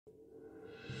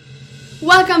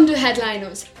Welcome to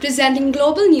Headliners, presenting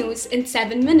global news in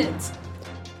 7 minutes.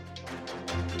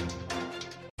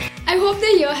 I hope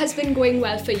the year has been going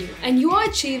well for you and you are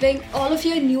achieving all of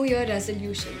your New Year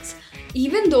resolutions.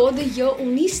 Even though the year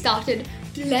only started,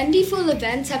 plentiful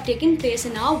events have taken place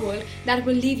in our world that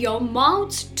will leave your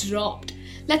mouths dropped.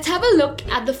 Let's have a look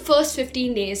at the first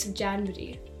 15 days of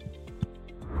January.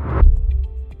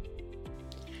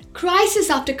 Crisis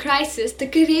after crisis, the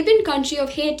Caribbean country of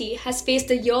Haiti has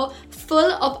faced a year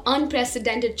full of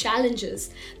unprecedented challenges.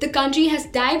 The country has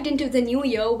dived into the new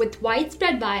year with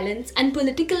widespread violence and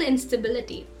political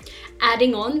instability.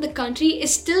 Adding on, the country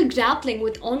is still grappling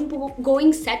with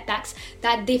ongoing setbacks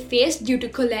that they face due to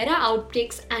cholera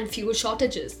outbreaks and fuel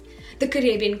shortages. The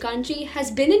Caribbean country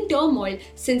has been in turmoil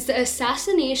since the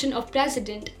assassination of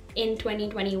President in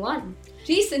 2021.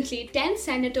 Recently, 10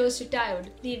 senators retired,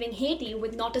 leaving Haiti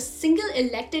with not a single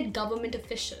elected government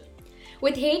official.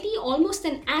 With Haiti almost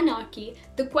an anarchy,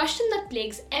 the question that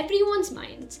plagues everyone's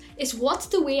minds is what's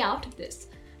the way out of this?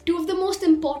 Two of the most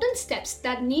important steps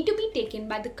that need to be taken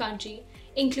by the country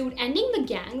include ending the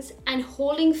gangs and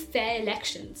holding fair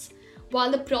elections. While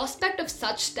the prospect of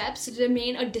such steps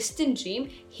remain a distant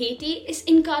dream, Haiti is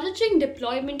encouraging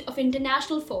deployment of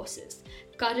international forces.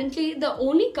 Currently, the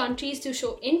only countries to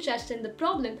show interest in the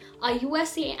problem are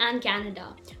USA and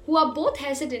Canada, who are both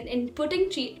hesitant in putting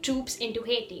troops into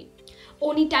Haiti.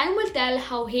 Only time will tell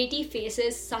how Haiti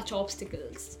faces such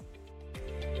obstacles.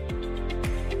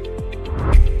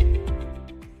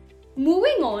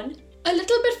 Moving on, a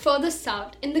little bit further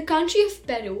south, in the country of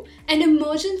Peru, an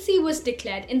emergency was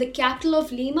declared in the capital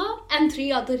of Lima and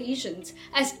 3 other regions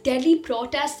as deadly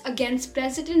protests against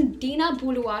President Dina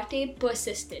Boluarte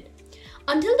persisted.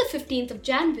 Until the 15th of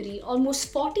January,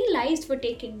 almost 40 lives were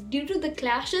taken due to the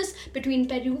clashes between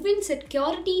Peruvian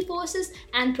security forces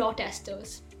and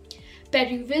protesters.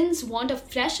 Peruvians want a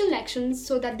fresh election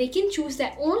so that they can choose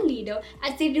their own leader,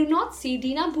 as they do not see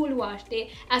Dina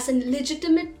Boluarte as a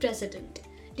legitimate president.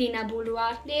 Dina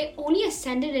Boluarte only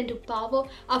ascended into power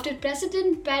after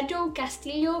President Pedro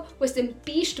Castillo was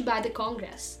impeached by the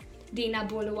Congress. Dina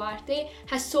Boluarte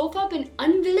has so far been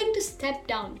unwilling to step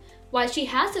down. While she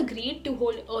has agreed to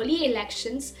hold early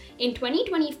elections in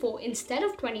 2024 instead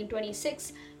of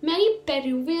 2026, many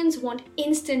Peruvians want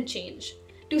instant change.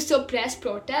 To suppress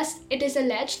protests, it is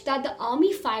alleged that the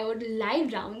army fired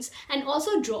live rounds and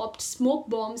also dropped smoke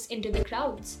bombs into the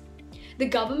crowds. The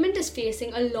government is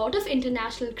facing a lot of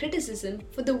international criticism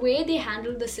for the way they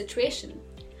handled the situation.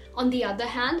 On the other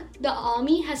hand, the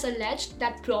army has alleged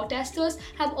that protesters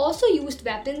have also used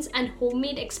weapons and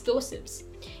homemade explosives.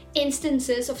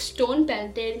 Instances of stone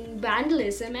pelting,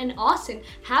 vandalism, and arson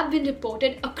have been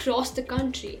reported across the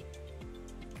country.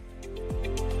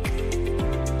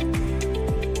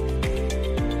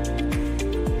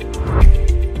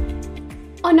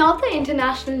 On other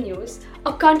international news,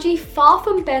 a country far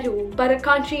from Peru, but a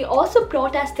country also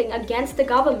protesting against the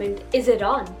government, is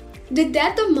Iran. The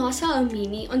death of Mahsa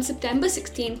Amini on September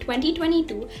 16,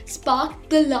 2022 sparked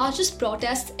the largest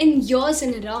protests in years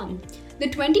in Iran. The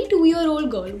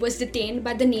 22-year-old girl was detained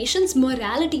by the nation's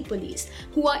morality police,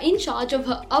 who are in charge of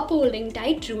her upholding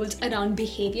tight rules around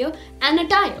behavior and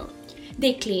attire.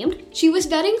 They claimed she was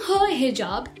wearing her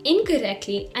hijab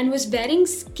incorrectly and was wearing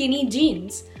skinny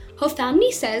jeans. Her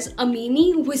family says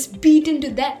Amini was beaten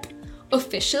to death.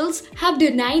 Officials have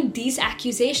denied these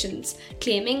accusations,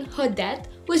 claiming her death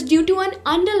was due to an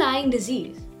underlying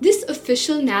disease. This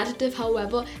official narrative,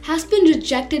 however, has been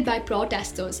rejected by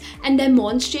protesters, and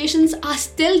demonstrations are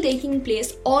still taking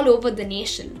place all over the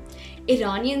nation.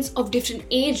 Iranians of different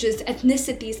ages,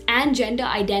 ethnicities, and gender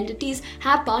identities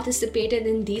have participated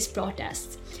in these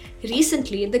protests.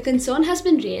 Recently, the concern has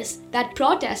been raised that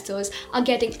protesters are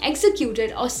getting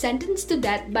executed or sentenced to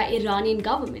death by Iranian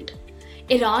government.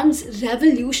 Iran's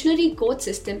revolutionary court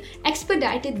system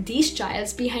expedited these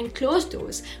trials behind closed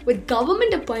doors, with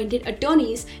government-appointed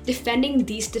attorneys defending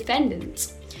these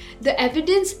defendants. The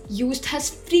evidence used has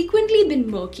frequently been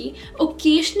murky,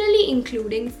 occasionally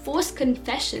including forced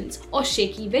confessions or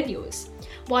shaky videos.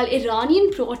 While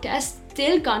Iranian protests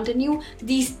still continue,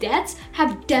 these deaths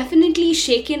have definitely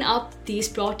shaken up these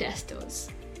protesters.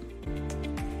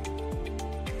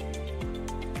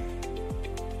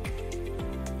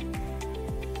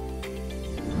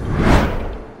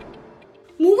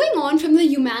 Moving on from the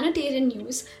humanitarian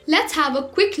news, let's have a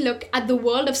quick look at the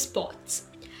world of sports.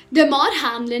 Damar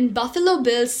Hamlin, Buffalo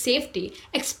Bills safety,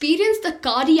 experienced a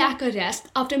cardiac arrest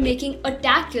after making a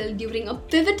tackle during a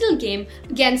pivotal game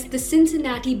against the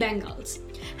Cincinnati Bengals.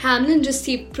 Hamlin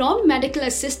received prompt medical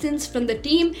assistance from the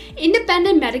team,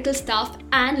 independent medical staff,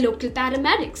 and local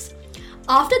paramedics.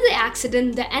 After the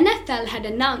accident, the NFL had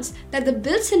announced that the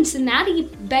Bills-Cincinnati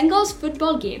Bengals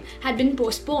football game had been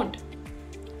postponed.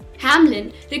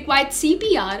 Hamlin required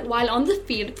CPR while on the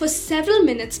field for several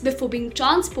minutes before being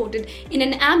transported in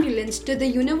an ambulance to the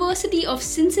University of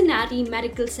Cincinnati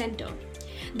Medical Center.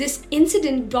 This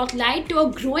incident brought light to a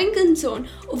growing concern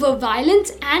over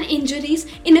violence and injuries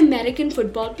in American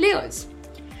football players.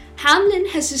 Hamlin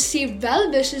has received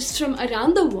well wishes from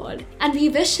around the world, and we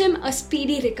wish him a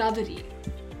speedy recovery.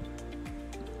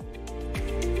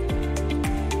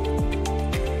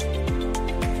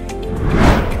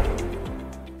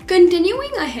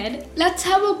 Continuing ahead, let's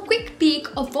have a quick peek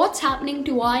of what's happening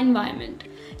to our environment.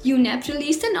 UNEP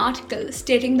released an article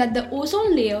stating that the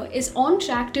ozone layer is on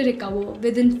track to recover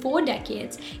within 4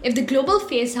 decades if the global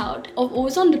phase-out of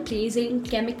ozone-depleting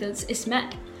chemicals is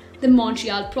met. The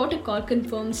Montreal Protocol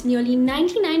confirms nearly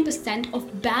 99%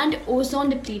 of banned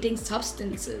ozone-depleting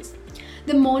substances.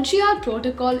 The Montreal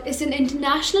Protocol is an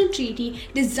international treaty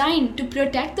designed to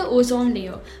protect the ozone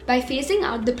layer by phasing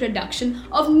out the production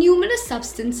of numerous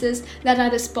substances that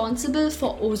are responsible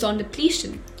for ozone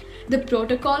depletion. The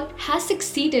protocol has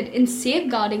succeeded in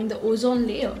safeguarding the ozone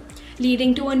layer,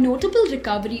 leading to a notable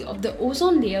recovery of the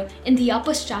ozone layer in the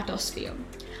upper stratosphere.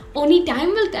 Only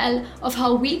time will tell of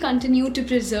how we continue to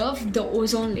preserve the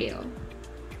ozone layer.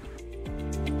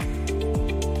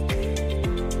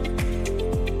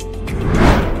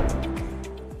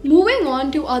 Moving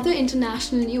on to other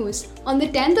international news, on the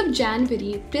 10th of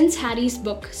January, Prince Harry's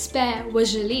book Spare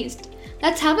was released.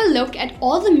 Let's have a look at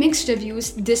all the mixed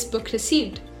reviews this book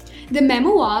received. The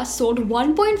memoir sold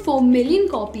 1.4 million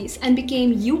copies and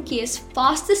became UK's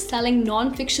fastest selling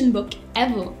non-fiction book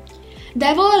ever.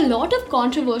 There were a lot of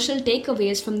controversial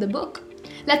takeaways from the book.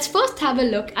 Let's first have a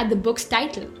look at the book's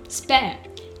title, Spare.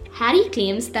 Harry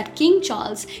claims that King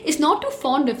Charles is not too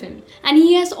fond of him and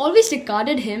he has always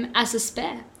regarded him as a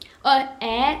spare. An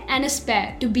heir and a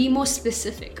spare, to be more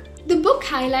specific. The book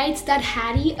highlights that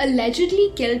Harry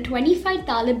allegedly killed 25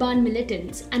 Taliban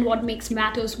militants, and what makes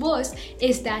matters worse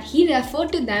is that he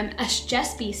referred to them as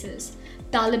chess pieces.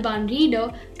 Taliban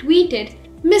reader tweeted,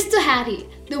 "Mr. Harry,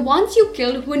 the ones you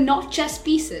killed were not chess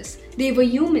pieces. They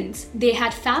were humans. They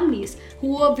had families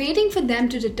who were waiting for them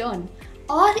to return.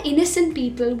 Our innocent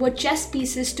people were chess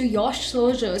pieces to your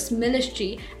soldiers,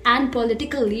 military, and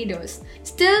political leaders.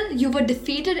 Still, you were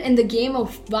defeated in the game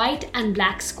of white and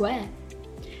black square."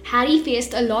 Harry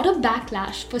faced a lot of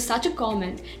backlash for such a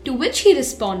comment, to which he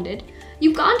responded,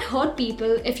 "You can't hurt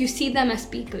people if you see them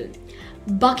as people."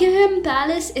 Buckingham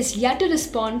Palace is yet to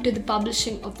respond to the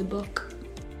publishing of the book.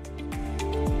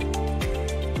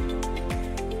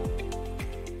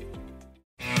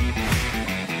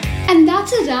 And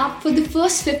that's a wrap for the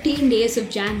first 15 days of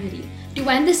January. To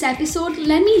end this episode,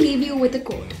 let me leave you with a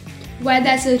quote. Where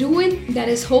there's a ruin,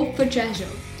 there is hope for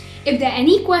treasure. If there are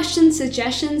any questions,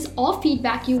 suggestions, or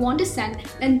feedback you want to send,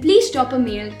 then please drop a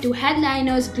mail to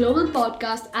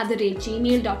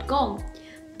headlinersglobalpodcast@gmail.com.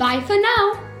 Bye for now!